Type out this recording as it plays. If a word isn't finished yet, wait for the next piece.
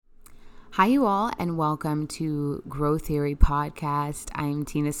Hi, you all, and welcome to Grow Theory Podcast. I'm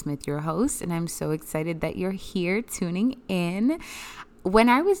Tina Smith, your host, and I'm so excited that you're here tuning in. When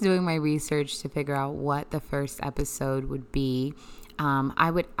I was doing my research to figure out what the first episode would be,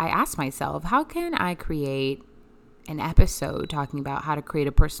 I asked myself, how can I create an episode talking about how to create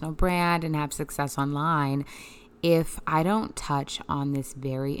a personal brand and have success online if I don't touch on this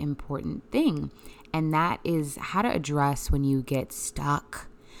very important thing? And that is how to address when you get stuck.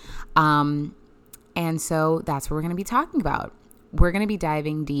 And so that's what we're going to be talking about. We're going to be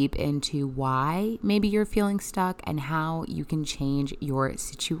diving deep into why maybe you're feeling stuck and how you can change your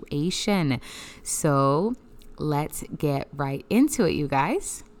situation. So let's get right into it, you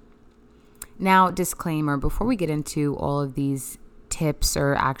guys. Now, disclaimer, before we get into all of these tips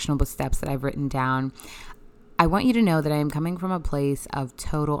or actionable steps that I've written down, I want you to know that I am coming from a place of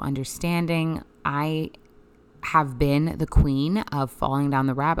total understanding. I have been the queen of falling down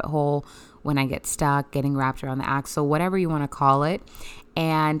the rabbit hole when I get stuck, getting wrapped around the axle, whatever you want to call it.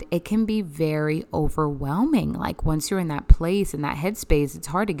 And it can be very overwhelming. Like once you're in that place, in that headspace, it's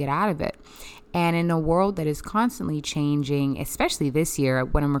hard to get out of it. And in a world that is constantly changing, especially this year,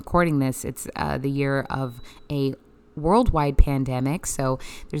 when I'm recording this, it's the year of a worldwide pandemic. So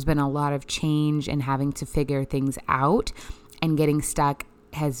there's been a lot of change and having to figure things out, and getting stuck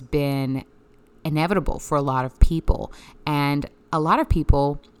has been inevitable for a lot of people. And a lot of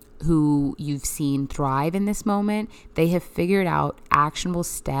people who you've seen thrive in this moment, they have figured out actionable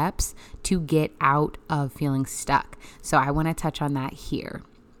steps to get out of feeling stuck. So I want to touch on that here.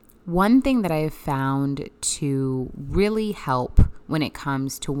 One thing that I have found to really help when it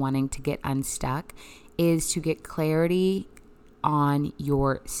comes to wanting to get unstuck is to get clarity on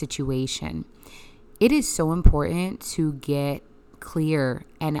your situation. It is so important to get clear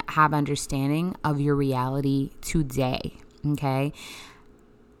and have understanding of your reality today, okay?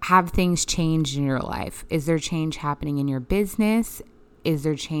 Have things changed in your life? Is there change happening in your business? Is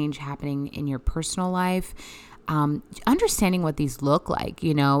there change happening in your personal life? Understanding what these look like,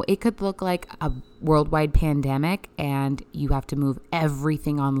 it could look like a worldwide pandemic and you have to move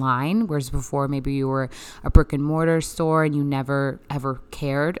everything online, whereas before maybe you were a brick and mortar store and you never ever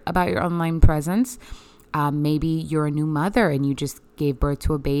cared about your online presence. Maybe you're a new mother and you just gave birth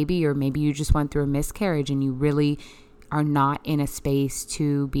to a baby, or maybe you just went through a miscarriage and you really are not in a space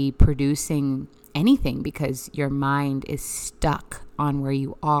to be producing anything because your mind is stuck on where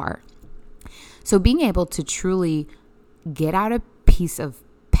you are. So being able to truly get out a piece of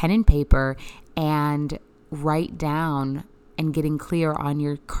pen and paper and write down and getting clear on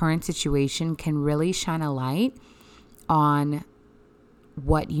your current situation can really shine a light on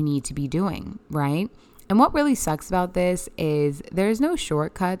what you need to be doing, right? And what really sucks about this is there's no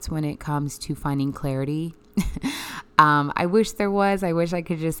shortcuts when it comes to finding clarity. I wish there was. I wish I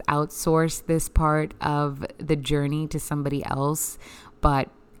could just outsource this part of the journey to somebody else, but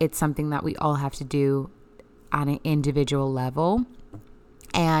it's something that we all have to do on an individual level.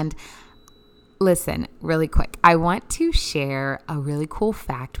 And listen, really quick, I want to share a really cool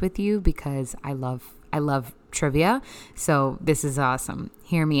fact with you because I love trivia. So this is awesome.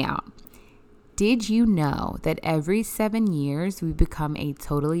 Hear me out. Did you know that every 7 years we become a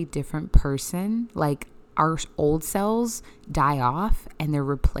totally different person? Like our old cells die off and they're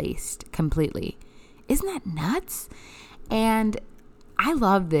replaced completely. Isn't that nuts? And I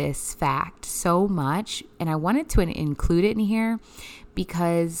love this fact so much, and I wanted to include it in here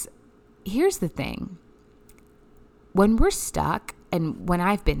because here's the thing. When we're stuck, and when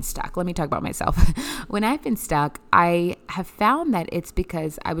I've been stuck, let me talk about myself. When I've been stuck, I have found that it's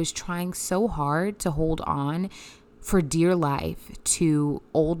because I was trying so hard to hold on for dear life to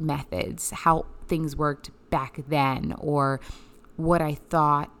old methods, how things worked back then, or what I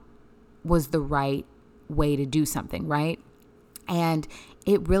thought was the right way to do something, right? And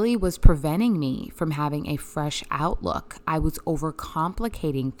it really was preventing me from having a fresh outlook. I was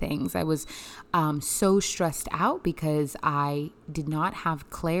overcomplicating things. I was so stressed out because I did not have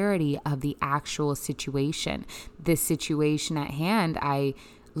clarity of the actual situation. This situation at hand, I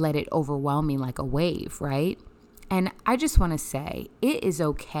let it overwhelm me like a wave, right? And I just want to say, it is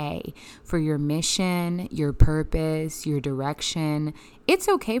okay for your mission, your purpose, your direction. It's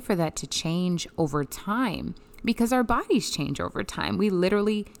okay for that to change over time, because our bodies change over time. We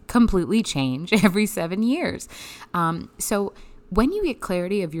literally completely change every 7 years. So when you get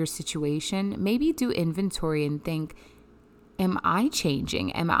clarity of your situation, maybe do inventory and think, am I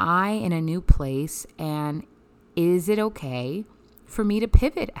changing? Am I in a new place? And is it okay for me to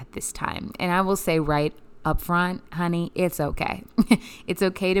pivot at this time? And I will say right up front, honey, it's okay. It's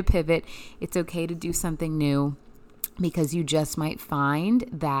okay to pivot. It's okay to do something new. because you just might find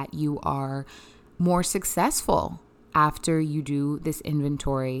that you are more successful after you do this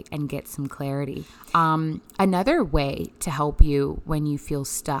inventory and get some clarity. Another way to help you when you feel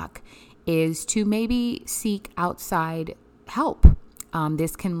stuck is to maybe seek outside help.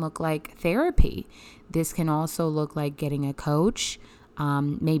 This can look like therapy. This can also look like getting a coach,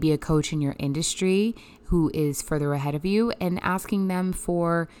 maybe a coach in your industry who is further ahead of you, and asking them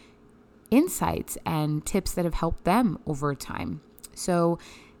for insights and tips that have helped them over time. So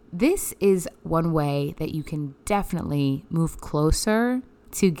this is one way that you can definitely move closer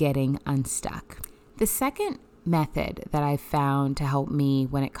to getting unstuck. The second method that I've found to help me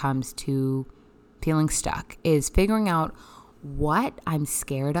when it comes to feeling stuck is figuring out what I'm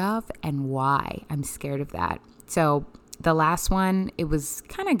scared of and why I'm scared of that. So the last one, it was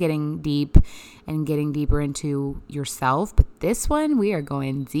kind of getting deep and getting deeper into yourself. But this one, we are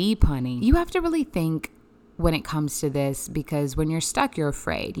going deep, honey. You have to really think when it comes to this, because when you're stuck, you're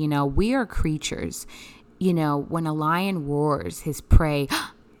afraid. We are creatures. When a lion roars, his prey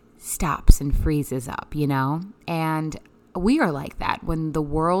stops and freezes up, and we are like that. When the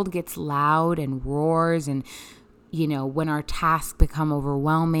world gets loud and roars and when our tasks become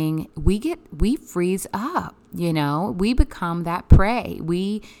overwhelming, we freeze up, we become that prey.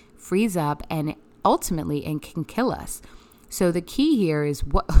 We freeze up and ultimately it can kill us. So the key here is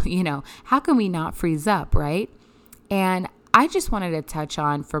how can we not freeze up, right? And I just wanted to touch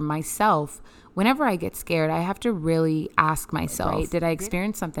on for myself, whenever I get scared, I have to really ask myself, right, did I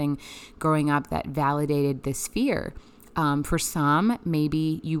experience something growing up that validated this fear? For some,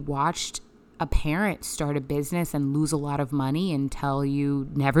 maybe you watched a parent start a business and lose a lot of money and tell you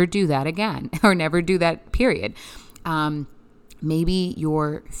never do that again or never do that, period. Maybe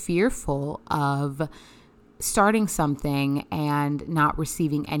you're fearful of starting something and not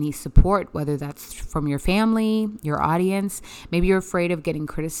receiving any support, whether that's from your family, your audience. Maybe you're afraid of getting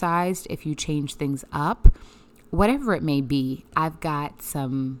criticized if you change things up. Whatever it may be, I've got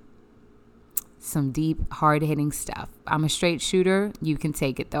some deep, hard-hitting stuff. I'm a straight shooter. You can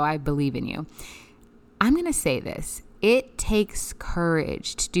take it, though. I believe in you. I'm going to say this. It takes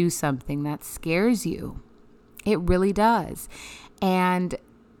courage to do something that scares you. It really does. And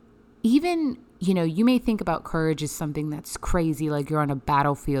even, you may think about courage as something that's crazy, like you're on a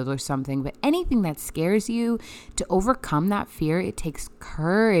battlefield or something, but anything that scares you, to overcome that fear, it takes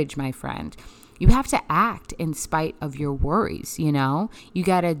courage, my friend. You have to act in spite of your worries, You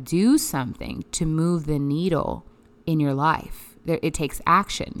got to do something to move the needle in your life. It takes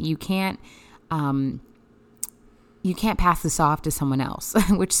action. You can't pass this off to someone else,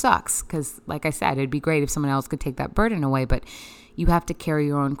 which sucks because, like I said, it'd be great if someone else could take that burden away, but you have to carry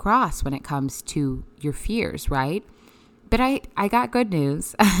your own cross when it comes to your fears, right? But I got good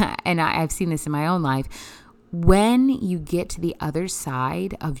news, and I've seen this in my own life. When you get to the other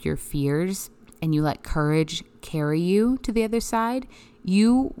side of your fears and you let courage carry you to the other side,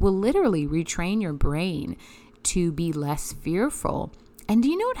 you will literally retrain your brain to be less fearful. And do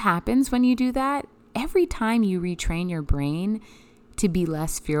you know what happens when you do that? Every time you retrain your brain to be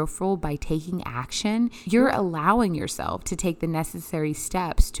less fearful by taking action, you're allowing yourself to take the necessary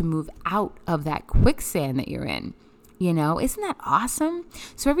steps to move out of that quicksand that you're in. Isn't that awesome?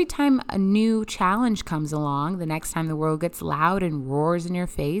 So every time a new challenge comes along, the next time the world gets loud and roars in your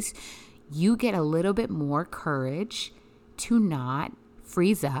face, you get a little bit more courage to not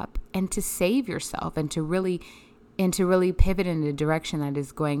freeze up and to save yourself and to really pivot in a direction that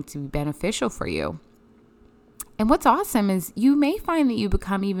is going to be beneficial for you. And what's awesome is you may find that you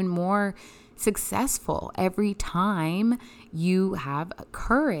become even more successful every time you have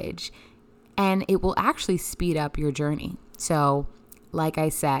courage, and it will actually speed up your journey. So, like I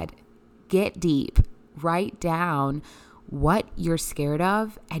said, get deep, write down what you're scared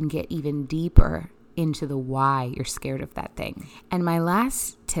of, and get even deeper into the why you're scared of that thing. And my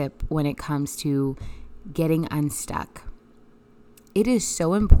last tip when it comes to getting unstuck, it is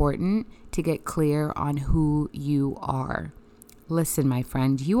so important to get clear on who you are. Listen, my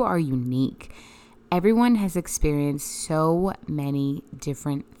friend, you are unique. Everyone has experienced so many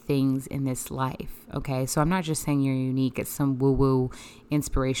different things in this life, okay? So I'm not just saying you're unique. It's some woo-woo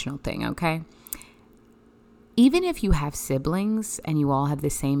inspirational thing, okay? Even if you have siblings and you all have the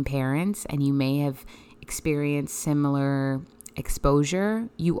same parents and you may have experienced similar exposure,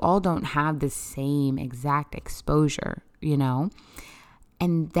 you all don't have the same exact exposure,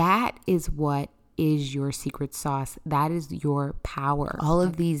 And that is what is your secret sauce. That is your power. All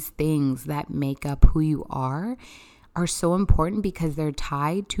of these things that make up who you are so important because they're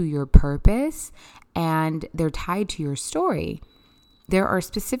tied to your purpose and they're tied to your story. There are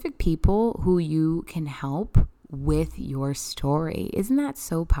specific people who you can help with your story. Isn't that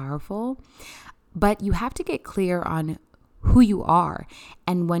so powerful? But you have to get clear on who you are.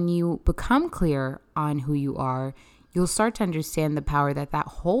 And when you become clear on who you are, you'll start to understand the power that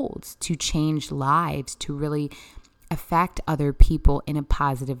holds to change lives, to really affect other people in a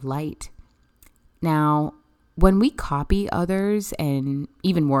positive light. Now, when we copy others and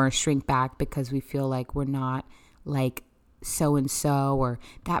even more shrink back because we feel like we're not like so-and-so, or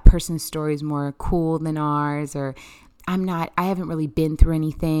that person's story is more cool than ours, or I haven't really been through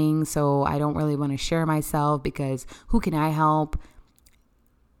anything, so I don't really want to share myself because who can I help?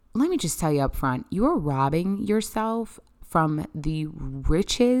 Let me just tell you up front, you're robbing yourself from the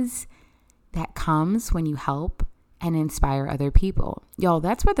riches that comes when you help and inspire other people. Y'all,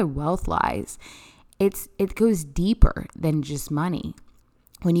 that's where the wealth lies. It goes deeper than just money.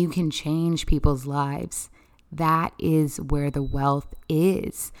 When you can change people's lives, that is where the wealth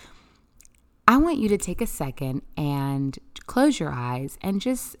is. I want you to take a second and close your eyes and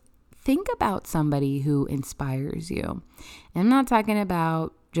just think about somebody who inspires you. And I'm not talking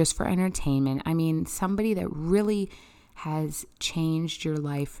about just for entertainment. I mean, somebody that really has changed your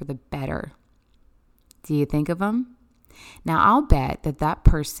life for the better. Do you think of them? Now, I'll bet that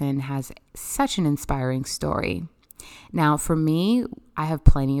person has such an inspiring story. Now, for me, I have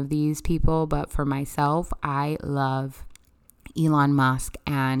plenty of these people, but for myself, I love Elon Musk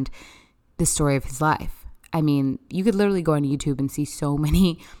and the story of his life. I mean, you could literally go on YouTube and see so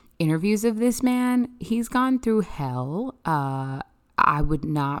many interviews of this man. He's gone through hell. I would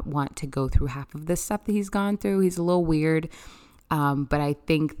not want to go through half of the stuff that he's gone through. He's a little weird. But I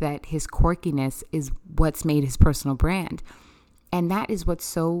think that his quirkiness is what's made his personal brand. And that is what's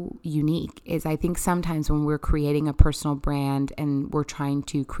so unique, is I think sometimes when we're creating a personal brand and we're trying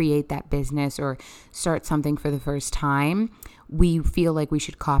to create that business or start something for the first time, we feel like we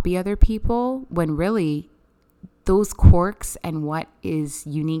should copy other people, when really those quirks and what is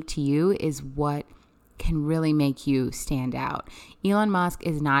unique to you is what can really make you stand out. Elon Musk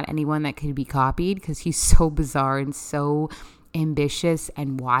is not anyone that could be copied because he's so bizarre and so ambitious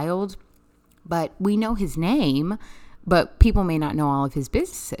and wild. But we know his name, but people may not know all of his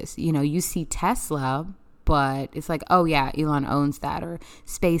businesses. You know, you see Tesla, but it's like, oh yeah, Elon owns that, or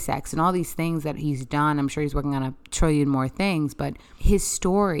SpaceX and all these things that he's done. I'm sure he's working on 1 trillion more things, but his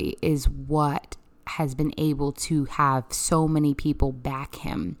story is what has been able to have so many people back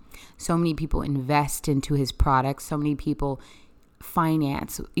him. So many people invest into his products. So many people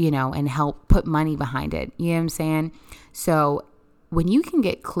finance, and help put money behind it. You know what I'm saying? So when you can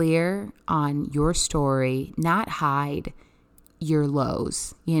get clear on your story, not hide your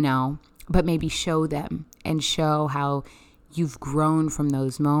lows, but maybe show them and show how you've grown from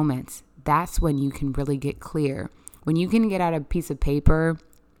those moments, that's when you can really get clear. When you can get out a piece of paper,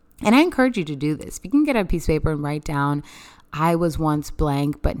 and I encourage you to do this. If you can get out a piece of paper and write down, I was once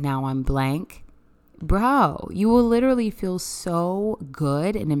blank, but now I'm blank. Bro, you will literally feel so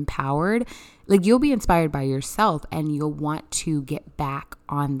good and empowered. Like, you'll be inspired by yourself and you'll want to get back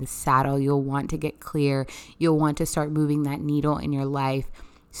on the saddle. You'll want to get clear. You'll want to start moving that needle in your life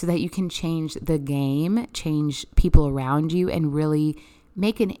so that you can change the game, change people around you, and really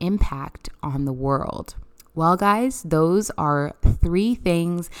make an impact on the world. Well, guys, those are 3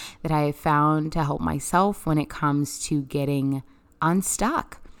 things that I have found to help myself when it comes to getting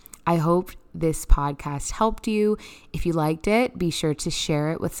unstuck. I hope this podcast helped you. If you liked it, be sure to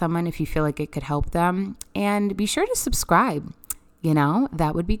share it with someone if you feel like it could help them. And be sure to subscribe.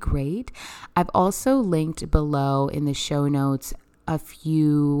 That would be great. I've also linked below in the show notes a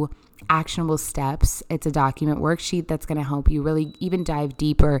few actionable steps. It's a document worksheet that's going to help you really even dive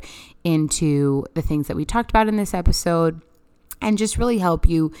deeper into the things that we talked about in this episode and just really help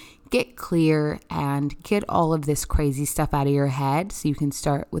you get clear and get all of this crazy stuff out of your head so you can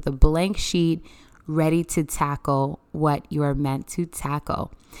start with a blank sheet ready to tackle what you are meant to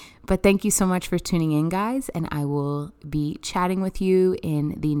tackle. But thank you so much for tuning in, guys, and I will be chatting with you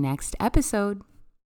in the next episode.